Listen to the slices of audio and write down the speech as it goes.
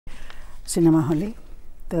Cinema হলে।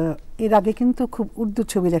 তো এর আগে কিন্তু খুব উর্দু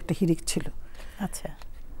ছবির একটা হিড়িক ছিল। আচ্ছা,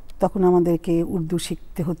 তখন আমাদেরকে উর্দু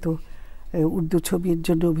শিখতে হতো উর্দু ছবির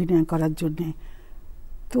জন্য অভিনয় করার জন্যে।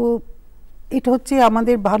 তো এটা হচ্ছে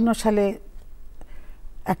আমাদের 52 সালে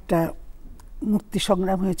একটা মুক্তি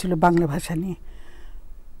সংগ্রাম হয়েছিল বাংলা ভাষা নিয়ে।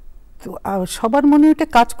 তো সবার মনে এটা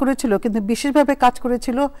কাজ করেছিল, কিন্তু বিশেষভাবে কাজ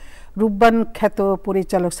করেছিল রূপবান খ্যাত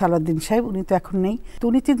পরিচালক সালাউদ্দিন সাহেব। উনি তো এখন নেই। তো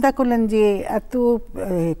উনি চিন্তা করলেন যে এত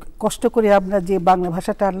কষ্ট করে আমরা যে বাংলা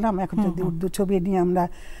ভাষাটা আনলাম, এখন যদি উর্দু ছবি নিয়ে আমরা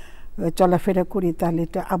চলাফেরা করি তাহলে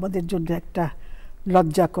এটা আমাদের জন্য একটা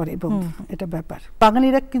লজ্জা করে এবং এটা ব্যাপার।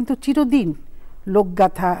 বাঙালিরা কিন্তু চিরদিন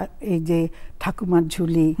লোকগাথা, এই যে ঠাকুমার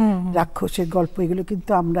ঝুলি, রাক্ষসের গল্প, এগুলো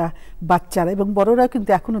কিন্তু আমরা বাচ্চারা এবং বড়রাও কিন্তু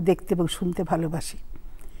এখনো দেখতে এবং শুনতে ভালোবাসি।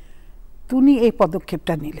 উনি এই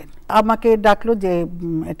পদক্ষেপটা নিলেন, আমাকে ডাকলো যে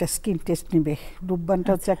এটা স্কিন টেস্ট নেবে, রূপবানটা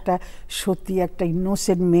হচ্ছে একটা সত্যি একটা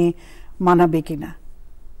ইনোসেন্ট মেয়ে, মানাবে কিনা।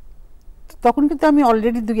 তখন কিন্তু আমি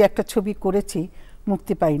অলরেডি 2-1টা ছবি করেছি,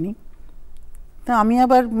 মুক্তি পাইনি। তা আমি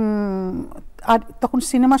আবার আর তখন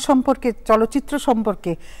সিনেমা সম্পর্কে, চলচ্চিত্র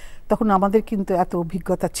সম্পর্কে তখন আমাদের কিন্তু এত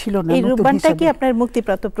অভিজ্ঞতা ছিল না। এই রূপবানটা কি আপনার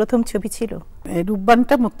মুক্তিপ্রাপ্ত প্রথম ছবি ছিল?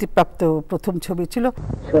 রূপবানটা মুক্তিপ্রাপ্ত প্রথম ছবি ছিল।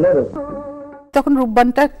 তখন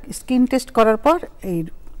রূপবানটা স্কিন টেস্ট করার পর এই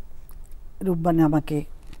রূপবানে আমাকে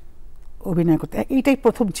অভিনয় করতে, এইটাই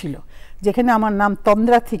প্রথম ছিল যেখানে আমার নাম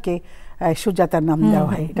তন্দ্রা থেকে সুজাতার নাম দেওয়া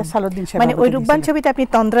হয়। এটা সালাউদ্দিন সাহেব, মানে ওই রূপবান ছবিতে আপনি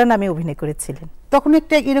তন্দ্রা নামে অভিনয় করেছিলেন। তখন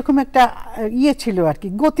একটা এরকম একটা ইয়ে ছিল আর কি,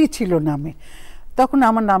 গতি ছিল নামে। তখন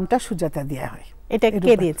আমার নামটা সুজাতা দেওয়া হয়। এটা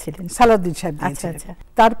কে দিয়েছিলেন? সালাউদ্দিন সাহেব দিয়েছিলেন।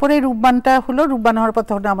 তারপরে রূপবানটা হলো, রূপবান হওয়ার পর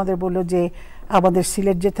তখন আমাদের বললো যে আমাদের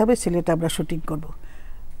সিলেট যেতে হবে, সিলেটে আমরা শুটিং করব।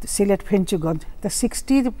 সিলেট ফেঞ্চুগঞ্জ, তা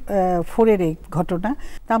 64-এর এই ঘটনা।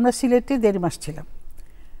 তা আমরা সিলেটে 1.5 মাস ছিলাম।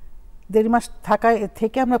 1.5 মাস থাকায়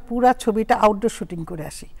থেকে আমরা পুরা ছবিটা আউটডোর শুটিং করে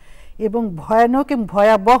আসি এবং ভয়ানক এবং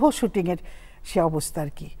ভয়াবহ শুটিংয়ের সে অবস্থা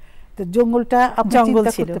আর কি। তো জঙ্গলটা আপনি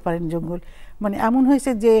চিন্তা করতে পারেন, জঙ্গল মানে এমন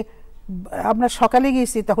হয়েছে যে আমরা সকালে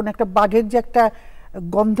গিয়েছি তখন একটা বাঘের যে একটা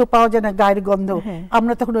গন্ধ পাওয়া যায় না, গায়ের গন্ধ,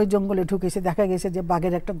 আমরা তখন ওই জঙ্গলে ঢুকেছি, দেখা গেছে যে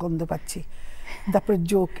বাঘের একটা গন্ধ পাচ্ছি। তারপরে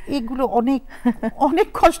জোক, এগুলো অনেক অনেক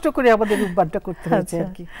কষ্ট করে আমাদের রূপবানটা করতে হয়েছে আর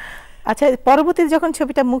কি। আচ্ছা, পরবর্তীতে যখন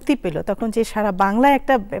ছবিটা মুক্তি পেল তখন যে সারা বাংলায়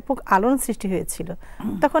একটা ব্যাপক আলোড়ন সৃষ্টি হয়েছিল,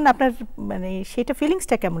 তখন আপনার মানে সেটা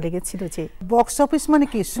ফিলিংসটা কেমন লেগেছিল? যে বক্স অফিস মানে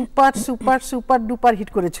কি super super super duper hit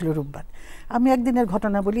করেছিল রূপবান। আমি একদিনের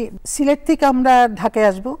ঘটনা বলি, সিলেট থেকে আমরা ঢাকায়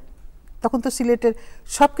আসব, তখন তো সিলেটের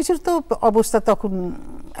সব কিছুর তো অবস্থা তখন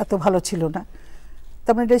এত ভালো ছিল না।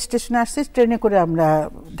 তারপরে স্টেশনে আসছি, ট্রেনে করে আমরা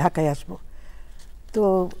ঢাকায় আসব। তো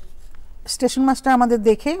স্টেশন মাস্টার আমাদের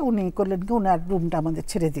দেখে উনি করলেন কি, ওনার রুমটা আমাদের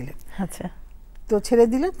ছেড়ে দিলেন। আচ্ছা, তো ছেড়ে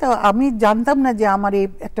দিলেন। তো আমি জানতাম না যে আমার এই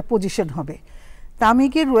একটা পজিশন হবে। তা আমি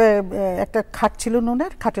কি একটা খাট ছিল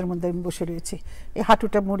ওনার, খাটের মধ্যে আমি বসে রয়েছি, এই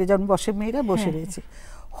হাঁটুটা মুড়ে যেমন বসে মেয়েরা, বসে রয়েছি।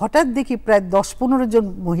 হঠাৎ দেখি প্রায় 10-15 জন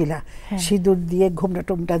মহিলা সিঁদুর দিয়ে, ঘোমটা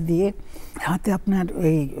টোমটা দিয়ে, হাতে আপনার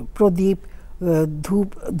ওই প্রদীপ,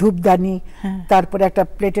 ধূপদানি, তারপরে একটা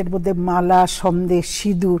প্লেটের মধ্যে মালা, সন্দেশ,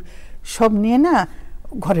 সিঁদুর সব নিয়ে না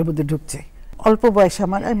ঘরের মধ্যে ঢুকছে। অল্প বয়স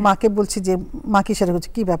আমার। আমি মাকে বলছি যে মা কি সেটা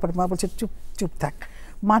হচ্ছে, কী ব্যাপার? মা বলছে চুপ চুপ থাক।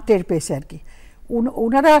 মা টের পেয়েছে আর কি।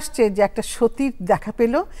 ওনারা আসছে যে একটা সতীর দেখা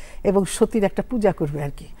পেল এবং সতীর একটা পূজা করবে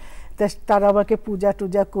আর কি। তারা আমাকে পূজা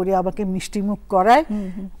টুজা করে আমাকে মিষ্টিমুখ করায়,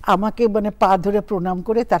 আমাকে মানে পা ধরে প্রণাম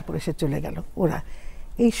করে তারপরে সে চলে গেল। ওরা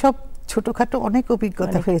এইসব ছোটখাটো অনেক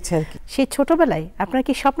অভিজ্ঞতা হয়েছে আর কি। সেই ছোটবেলায় আপনার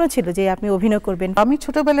কি স্বপ্ন ছিল যে আপনি অভিনয় করবেন? আমি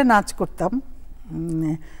ছোটবেলায় নাচ করতাম।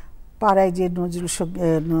 পাড়ায় যে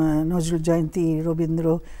নজরুল জয়ন্তী, রবীন্দ্র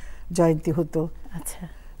জয়ন্তী হতো, আচ্ছা,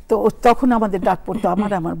 তো তখন আমাদের ডাক পড়তো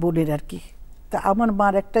আমার বোনের আর কি। তা আমার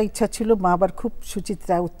মার একটা ইচ্ছা ছিল, মা আবার খুব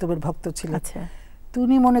সুচিত্রা উত্তমের ভক্ত ছিল। তো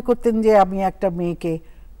উনি মনে করতেন যে আমি একটা মেয়েকে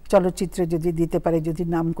চলচ্চিত্রে যদি দিতে পারে, যদি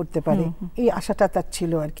নাম করতে পারে, এই আশাটা তার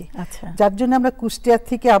ছিল আর কি। যার জন্য আমরা কুষ্টিয়ার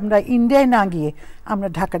থেকে আমরা ইন্ডিয়ায় না গিয়ে আমরা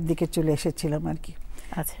ঢাকার দিকে চলে এসেছিলাম আর কি।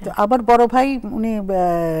 তো আবার বড় ভাই উনি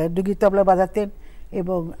ডুগি তবলা বাজাতেন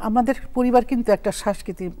এবং আমাদের পরিবার কিন্তু একটা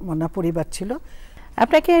সাংস্কৃতিক মনা পরিবার ছিল।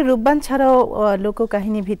 আপনাকে রূপবান ছাড়াও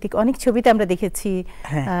লোককাহিনী ভিত্তিক অনেক ছবিতে আমরা দেখেছি,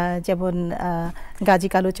 যেমন গাজী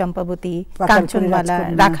কালো চম্পাবতী, কাঞ্চনমালা,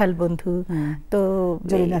 রাখাল বন্ধু, তো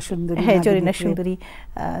জরিনা সুন্দরী।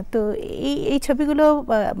 তো এই ছবিগুলো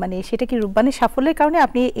মানে সেটা কি রূপবানের সাফল্যের কারণে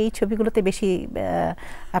আপনি এই ছবিগুলোতে বেশি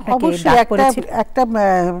আপনাকে ডাক পড়েছিল? একটা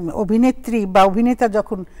অভিনেত্রী বা অভিনেতা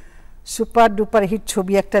যখন সুপার ডুপার হিট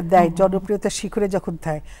ছবি একটা দেয়, জনপ্রিয়তার শিখরে যখন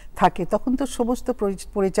থাকে, তখন তো সমস্ত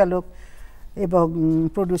পরিচালক এবং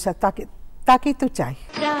প্রোডিউসার তাকেই তো চাই।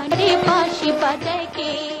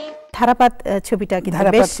 ধারাপাত ছবিটা কিন্তু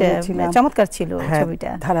বেশ চমৎকার ছিল ছবিটা,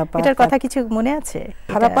 এটার কথা কিছু মনে আছে?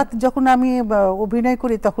 ধারাপাত যখন আমি অভিনয়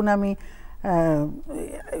করি তখন আমি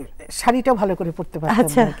শাড়িটা ভালো করে পরতে পারতাম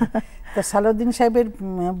না। তো সালাউদ্দিন সাহেবের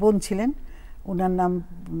বোন ছিলেন, ওনার নাম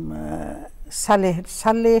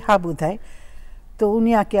সালেহা বোধহয়। তো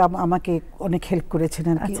উনি আমাকে অনেক হেল্প করেছেন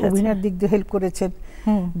আর কি, অভিনয়ের দিক দিয়ে হেল্প করেছেন,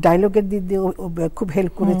 ডায়লগের দিক দিয়ে খুব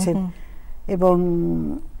হেল্প করেছেন। এবং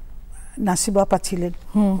নাসিব আপা ছিলেন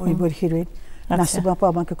ওই বইয়ের হিরোইন, নাসিব আপা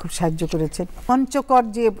আমাকে খুব সাহায্য করেছেন। পঞ্চকর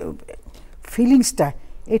যে ফিলিংসটা,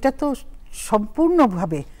 এটা তো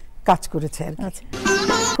সম্পূর্ণভাবে কাজ করেছে আর কি।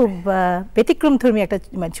 খুব ব্যতিক্রমধর্মী একটা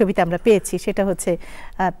ছবিতে আমরা পেয়েছি, সেটা হচ্ছে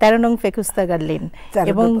 13 নং ফেকুস্তা গার্লিন,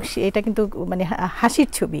 এবং এটা কিন্তু মানে হাসির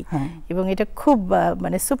ছবি, এবং এটা খুব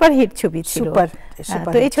মানে সুপারহিট ছবি ছিল।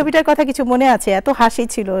 তো এই ছবিটার কথা কিছু মনে আছে? এত হাসি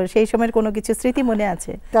ছিল সেই সময়ের, কোনো কিছু স্মৃতি মনে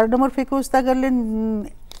আছে? 13 নম্বর ফেকুস্তা গার্লিন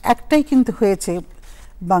একটাই কিন্তু হয়েছে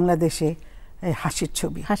বাংলাদেশে হাসির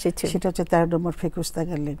ছবি, সেটা হচ্ছে 13 নম্বর ফেকুস্তা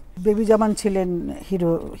গার্লিন। বেবি জামান ছিলেন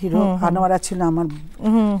হিরো, আনোয়ারা ছিল আমার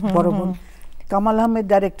বড় বোন। কামাল আহমেদ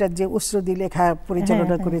ডাইরেক্টর, যে উসরদি লেখা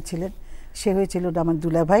পরিচালনা করেছিলেন, সে হয়েছিল আমার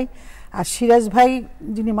দুলা ভাই। আর সিরাজ ভাই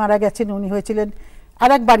যিনি মারা গেছেন, উনি হয়েছিলেন আর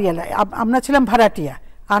এক বাড়িওয়ালা। আমরা ছিলাম ভাড়াটিয়া,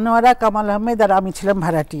 আনোয়ারা, কামাল আহমেদ আর আমি ছিলাম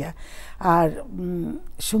ভাড়াটিয়া। আর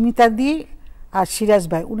সুমিতা দি আর সিরাজ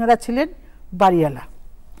ভাই, ওনারা ছিলেন বাড়িওয়ালা।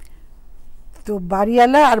 তো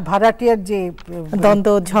বাড়িওয়ালা আর ভাড়াটিয়ার যে দ্বন্দ্ব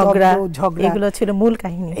ঝগড়া, এগুলো ছিল মূল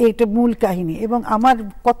কাহিনী। এইটা মূল কাহিনী, এবং আমার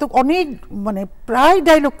অনেক মানে প্রায়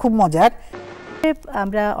ডায়লগ খুব মজার।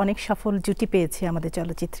 আমরা অনেক সফল জুটি পেয়েছি আমাদের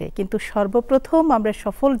চলচ্চিত্রে, কিন্তু সর্বপ্রথম আমরা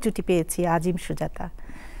সফল জুটি পেয়েছি আজিম সুজাতা।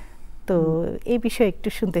 তো এই বিষয়ে একটু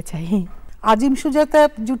শুনতে চাই। আজিম সুজাতা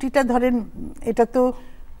জুটিটা ধরেন, এটা তো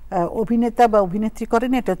অভিনেতা বা অভিনেত্রী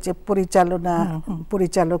করেন, এটা হচ্ছে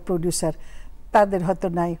পরিচালক, প্রডিউসার, তাদের হয়তো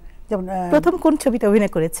নাই। যেমন প্রথম কোন ছবিতে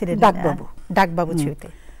অভিনয় করেছিলেন? ডাকবাবু ছবিতে।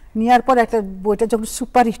 নেওয়ার পর একটা বইটা যখন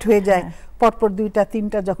সুপারহিট হয়ে যায়, পরপর 2টা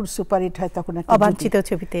 3টা যখন সুপারহিট হয়, তখন একটা অবাঞ্ছিত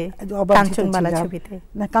ছবিতে, কাঞ্চনমালা ছবিতে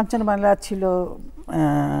না, কাঞ্চনমালা ছিল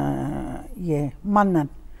মান্নান।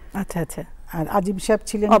 আচ্ছা আচ্ছা। আর আজিম সাহেব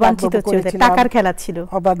ছিলেন অবাঞ্ছিত ছবিতে, টাকার খেলা ছিল,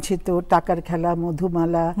 অবাঞ্ছিত, টাকার খেলা,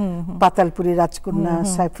 মধুমালা, পাতালপুরি রাজকন্যা,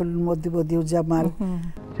 সাইফুল মদিউজ্জামাল।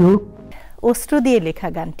 অস্ত্র দিয়ে লেখা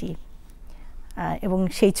গানটি এবং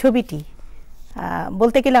সেই ছবিটি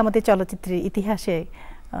বলতে গেলে আমাদের চলচ্চিত্রের ইতিহাসে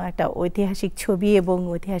একটা ঐতিহাসিক ছবি এবং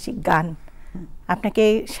ঐতিহাসিক গান। আপনাকে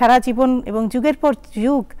সারা জীবন এবং যুগের পর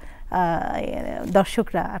যুগ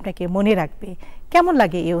দর্শকরা আপনাকে মনে রাখবে। কেমন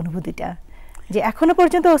লাগে এই অনুভূতিটা, যে এখনো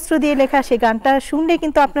পর্যন্ত অস্ত্র দিয়ে লেখা সেই গানটা শুনলে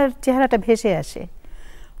কিন্তু আপনার চেহারাটা ভেসে আসে?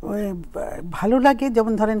 ভালো লাগে।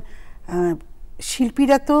 যেমন ধরেন,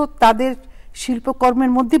 শিল্পীরা তো তাদের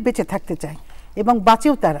শিল্পকর্মের মধ্যে বেঁচে থাকতে চায় এবং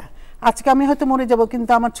বাঁচেও তারা। আজকে আমি হয়তো মরে যাব,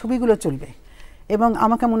 কিন্তু আমার ছবিগুলো চলবে এবং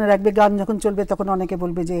আমাকে মনে রাখবে। গান যখন চলবে তখন অনেকে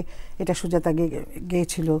বলবে যে এটা সুজাতা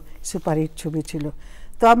গেয়েছিল, সুপারহিট ছবি ছিল।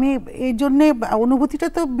 তো আমি এই জন্যে, অনুভূতিটা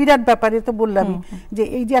তো বিরাট ব্যাপারে তো বললামই, যে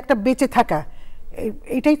এই যে একটা বেঁচে থাকা,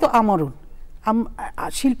 এটাই তো আমরণ।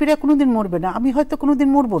 শিল্পীরা কোনোদিন মরবে না, আমি হয়তো কোনোদিন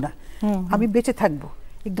মরবো না, আমি বেঁচে থাকবো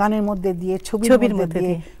এই গানের মধ্যে দিয়ে, ছবির মধ্যে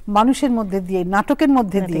দিয়ে, মানুষের মধ্যে দিয়ে, নাটকের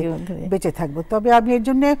মধ্যে দিয়ে বেঁচে থাকবো। তবে আমি এর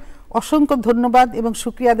জন্য অসংখ্য ধন্যবাদ এবং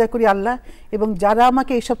শুকরিয়া আদায় করি আল্লাহ, এবং যারা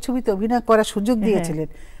আমাকে এইসব ছবিতে অভিনয় করার সুযোগ দিয়েছিলেন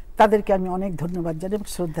তাদেরকে আমি অনেক ধন্যবাদ জানাই এবং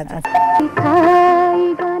শ্রদ্ধা জানাই।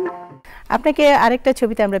 আপনাকে আরেকটা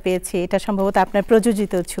ছবিতে আমরা পেয়েছি, এটা সম্ভবত আপনার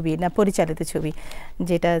প্রযোজিত ছবি না পরিচালিত ছবি,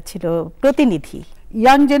 যেটা ছিল প্রতিনিধি।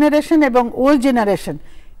 ইয়াং জেনারেশন এবং ওল্ড জেনারেশন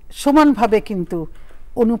সমানভাবে কিন্তু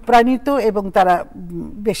অনুপ্রাণিত, এবং তারা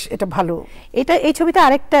বেশ এটা ভালো। এই ছবিতে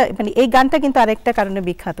আরেকটা, মানে এই গানটা কিন্তু আরেকটা কারণে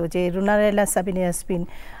বিখ্যাত, যে রুনারেলা সাবিনা ইয়াসমিন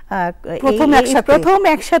প্রথম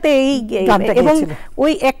একসাথে এই, এবং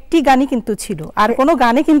ওই একটি গানই কিন্তু ছিল, আর কোনো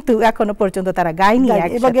গানে কিন্তু এখনো পর্যন্ত তারা গায়নি।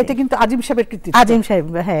 এবং এটা কিন্তু আজিম সাহেবের কৃতিত্ব। আজিম সাহেব,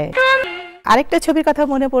 হ্যাঁ। আরেকটা ছবির কথা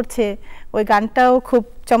মনে পড়ছে, ওই গানটাও খুব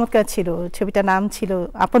চমৎকার ছিল। ছবিটার নাম ছিল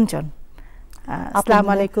আপনজন। আসসালামু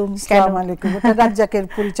আলাইকুম। এটা রাজ্জাকের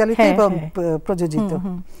পরিচালিত এবং প্রযোজিত।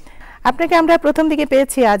 আপনাকে আমরা প্রথম দিকে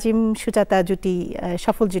পেয়েছি আজিম সুজাতা জুটি,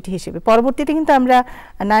 সফল জুটি হিসেবে। পরবর্তীতে কিন্তু আমরা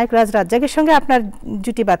নায়ক রাজ্জাকের সঙ্গে আপনার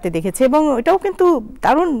জুটি বাঁধতে দেখেছি, এবং ওটাও কিন্তু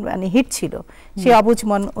দারুণ মানে হিট ছিল। সে অবুঝ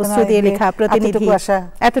মন, অস্ত্র দিয়ে লেখা, প্রতিনিধি,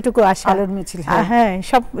 এতটুকু আশা, হ্যাঁ,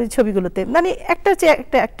 সব ছবিগুলোতে মানে একটা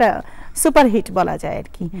একটা সুপার হিট বলা যায় আর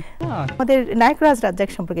কি। আমাদের নায়ক রাজ্জাক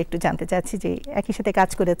সম্পর্কে একটু জানতে চাচ্ছি, যে একই সাথে কাজ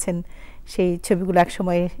করেছেন, সেই ছবিগুলো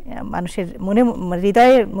একসময় মানুষের মনে,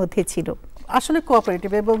 হৃদয়ের মধ্যে ছিল। আসলে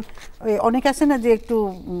কোঅপারেটিভ, এবং অনেক আছে না যে একটু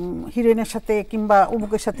হিরোইনের সাথে কিংবা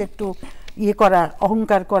অমুকের সাথে একটু ইয়ে করা,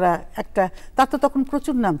 অহংকার করা একটা, তার তো তখন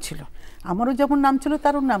প্রচুর নাম ছিল, আমারও যেমন নাম ছিল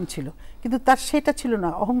তারও নাম ছিল, কিন্তু তার সেটা ছিল না,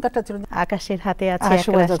 অহংকারটা ছিল না। আকাশের হাতে আছে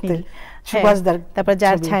সুভাষদার, তারপর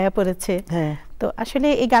যার ছায়া পড়েছে। তো আসলে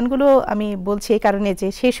এই গানগুলো আমি বলছি এই কারণে যে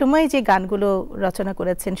সেই সময় যে গানগুলো রচনা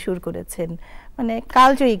করেছেন, সুর করেছেন, মানে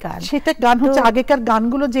কালজয়ী গান, সেটা গান হচ্ছে আগেকার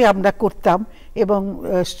গানগুলো যে আমরা করতাম এবং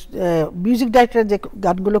মিউজিক ডাইরেক্টর যে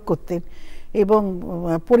গানগুলো করতেন এবং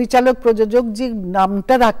পরিচালক প্রযোজক যে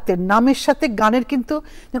নামটা রাখতেন, নামের সাথে গানের কিন্তু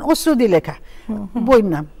অশ্রুদি লেখা, বইয়ের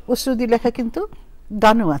নাম অশ্রুদি লেখা, কিন্তু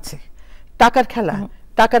গানও আছে। টাকার খেলা,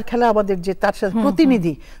 টাকার খেলা আমাদের যে তার সাথে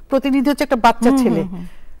প্রতিনিধি হচ্ছে একটা বাচ্চা ছেলে,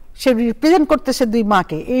 সে রিপ্রেজেন্ট করতেছে দুই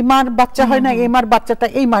মাকে, এই মার বাচ্চা হয় না, এই মার বাচ্চাটা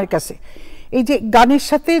এই মার কাছে। এই যে গানের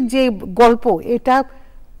সাথে যে গল্প, এটা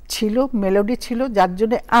ছিল, মেলোডি ছিল, যার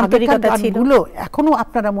জন্য গানগুলো এখনো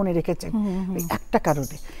আপনারা মনে রেখেছেন একটা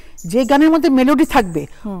কারণে, যে গানের মধ্যে মেলোডি থাকবে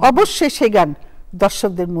অবশ্যই সেই গান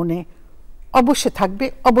দর্শকদের মনে অবশ্যই থাকবে,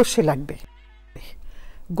 অবশ্যই লাগবে।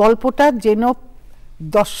 গল্পটা যেন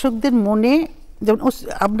দর্শকদের মনে, যেমন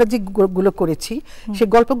আমরা যে গুলো করেছি সেই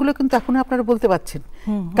গল্পগুলো কিন্তু এখনো আপনারা বলতে পারছেন,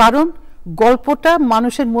 কারণ গল্পটা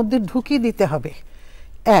মানুষের মধ্যে ঢুকিয়ে দিতে হবে।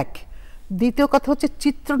 এক, দ্বিতীয় কথা হচ্ছে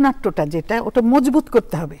চিত্রনাট্যটা যেটা, ওটা মজবুত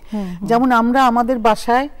করতে হবে। যেমন আমরা আমাদের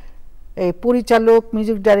বাসায় পরিচালক,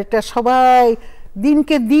 মিউজিক ডাইরেক্টর সবাই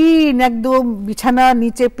দিনকে দিন একদম বিছানা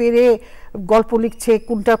নিচে পেরে গল্প লিখছে,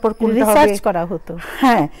 কোনটার পর কোনটা হবে রিসার্চ করা হতো।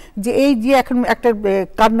 হ্যাঁ, যে এই যে এখন একটা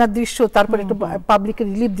কান্নার দৃশ্য, তারপর একটু পাবলিকের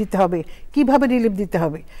রিলিফ দিতে হবে, কিভাবে রিলিফ দিতে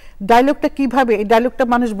হবে, ডায়লগটা কিভাবে, এই ডায়লগটা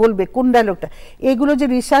মানুষ বলবে, কোন ডায়লগটা, এগুলো যে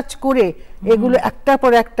রিসার্চ করে এগুলো একটার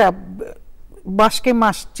পর একটা মাসকে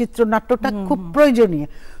মাস, চিত্রনাট্যটা খুব প্রয়োজনীয়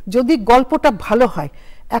যদি গল্পটা ভালো হয়।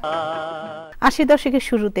 80 দশকের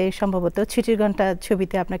শুরুতে সম্ভবত ছুটির ঘন্টা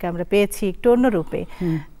ছবিতে আপনাকে আমরা পেয়েছি একটু অন্য রূপে।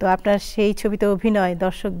 তো আপনার সেই ছবিতে অভিনয়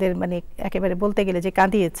দর্শকদের মানে একেবারে বলতে গেলে যে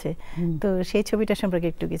কাঁদিয়েছে, তো সেই ছবিটা সম্পর্কে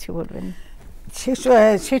একটু কিছু বলবেন।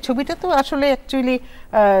 সেই ছবিটা তো আসলে অ্যাকচুয়ালি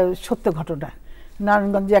সত্য ঘটনা।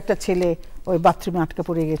 নারায়ণগঞ্জে একটা ছেলে ওই বাথরুমে আটকা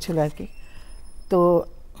পড়ে গেছিল আর কি। তো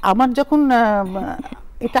আমার যখন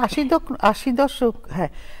এটা 80 দশক,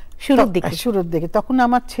 হ্যাঁ শুরুর দিকে, তখন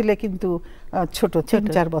আমার ছেলে কিন্তু ছোট,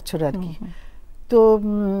 3-4 বছর আর কি। তো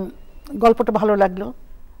গল্পটা ভালো লাগলো,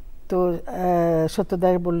 তো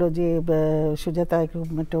সত্যদার বললো যে সুজাতা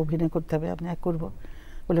একটা অভিনয় করতে হবে। আমি করবো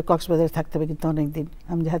বলে, কক্সবাজারে থাকতে হবে কিন্তু অনেকদিন।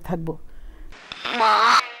 আমি যা থাকবো।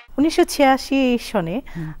 1986 সনে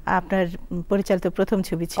আপনার পরিচালিত প্রথম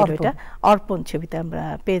ছবি ছিল এটা, অর্পণ ছবিতে আমরা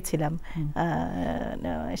পেয়েছিলাম।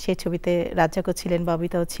 সেই ছবিতে রাজ্জাকও ছিলেন,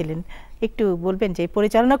 ববিতাও ছিলেন। একটু বলবেন যে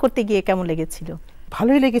পরিচালনা করতে গিয়ে কেমন লেগেছিল?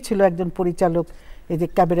 ভালোই লেগেছিল। একজন পরিচালক এই যে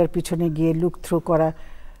ক্যামেরার পিছনে গিয়ে লুক থ্রো করা,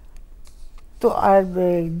 তো আর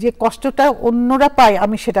যে কষ্টটা অন্যরা পায়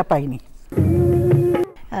আমি সেটা পাইনি।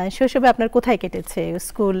 শৈশবে আপনার কোথায় কেটেছে,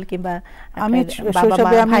 স্কুল কিংবা? আমি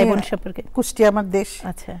শৈশবে ভাই বোন সম্পর্কে, কুষ্টিয়া আমার দেশ।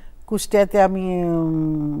 আচ্ছা, কুষ্টিয়াতে আমি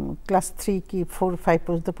ক্লাস 3 কি 4-5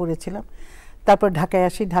 পর্যন্ত পড়েছিলাম। তারপর ঢাকায়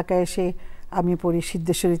আসি। ঢাকায় এসে আমি পড়ি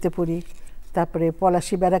সিদ্ধেশ্বরীতে পড়ি, তারপরে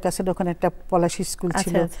পলাশী ব্যারাকাসের ওখানে একটা পলাশী স্কুল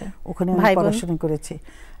ছিল, ওখানে আমি পড়াশোনা করেছি।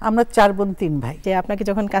 আমরা 4 বোন 3 ভাই। যে আপনাকে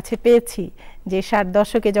যখন কাছে পেয়েছি, যে 60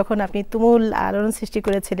 দশকে যখন আপনি তুমুল আলোড়ন সৃষ্টি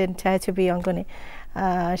করেছিলেন ছায়াছবি অঙ্গনে,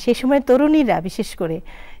 সেই সময় তরুণীরা বিশেষ করে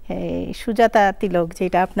সুজাতা তিলক,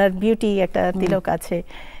 যেটা আপনার বিউটি একটা তিলক আছে,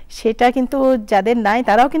 সেটা কিন্তু যাদের নাই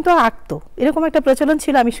তারাও কিন্তু আঁকতো, এরকম একটা প্রচলন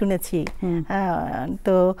ছিল আমি শুনেছি।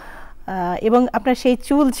 তো এবং আপনার সেই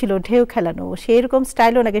চুল ছিল ঢেউ খেলানো, সেই রকম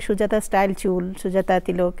স্টাইলও নাকি সুজাতা স্টাইল চুল, সুজাতা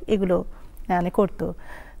তিলক এগুলো মানে করতো।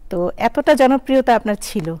 তো এতটা জনপ্রিয়তা আপনার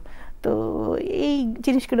ছিল, তো এই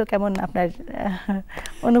জিনিসগুলো কেমন আপনার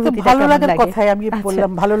অনুভূতি? ভালো লাগার কথাই আমি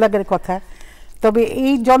বললাম, ভালো লাগার কথা। তবে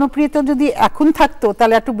এই জনপ্রিয়তা যদি এখন থাকতো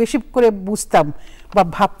তাহলে একটু বেশি করে বুঝতাম বা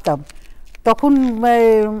ভাবতাম, তখন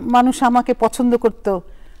মানুষ আমাকে পছন্দ করত,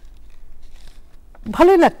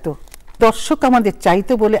 ভালোই লাগতো। দর্শক আমাদের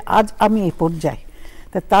চাইতো বলে আজ আমি এই পর্যায়ে।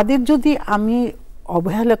 তা তাদের যদি আমি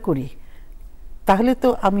অবহেলা করি তাহলে তো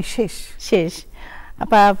আমি শেষ।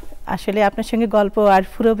 আসলে আপনার সঙ্গে গল্প আর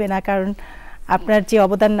ফুরোবে না, কারণ আপনার যে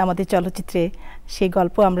অবদান আমাদের চলচ্চিত্রে, সেই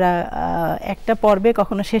গল্প আমরা একটা পর্বে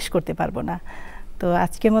কখনো শেষ করতে পারবো না। তো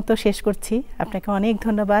আজকের মতো শেষ করছি, আপনাকে অনেক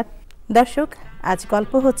ধন্যবাদ। দর্শক, আজ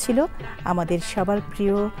গল্প হচ্ছিল আমাদের সবার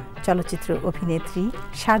প্রিয় চলচ্চিত্র অভিনেত্রী,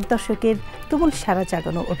 60 দশকের তুমুল সারা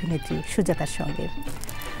জাগানো অভিনেত্রী সুজাতার সঙ্গে।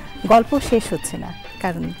 গল্প শেষ হচ্ছে না,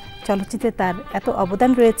 কারণ চলচ্চিত্রে তার এত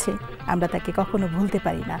অবদান রয়েছে, আমরা তাকে কখনো ভুলতে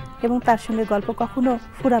পারি না, এবং তার সঙ্গে গল্প কখনো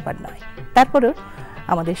ফুরাবার নয়। তারপরেও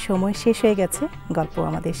আমাদের সময় শেষ হয়ে গেছে, গল্প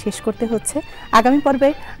আমাদের শেষ করতে হচ্ছে। আগামী পর্বে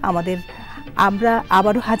আমরা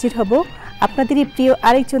আবারও হাজির হব আপনাদেরই প্রিয়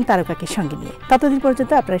আরেকজন তারকাকে সঙ্গে নিয়ে। ততদিন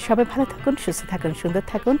পর্যন্ত আপনারা সবাই ভালো থাকুন, সুস্থ থাকুন, সুন্দর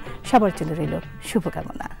থাকুন। সবার জন্য রইল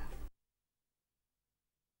শুভকামনা।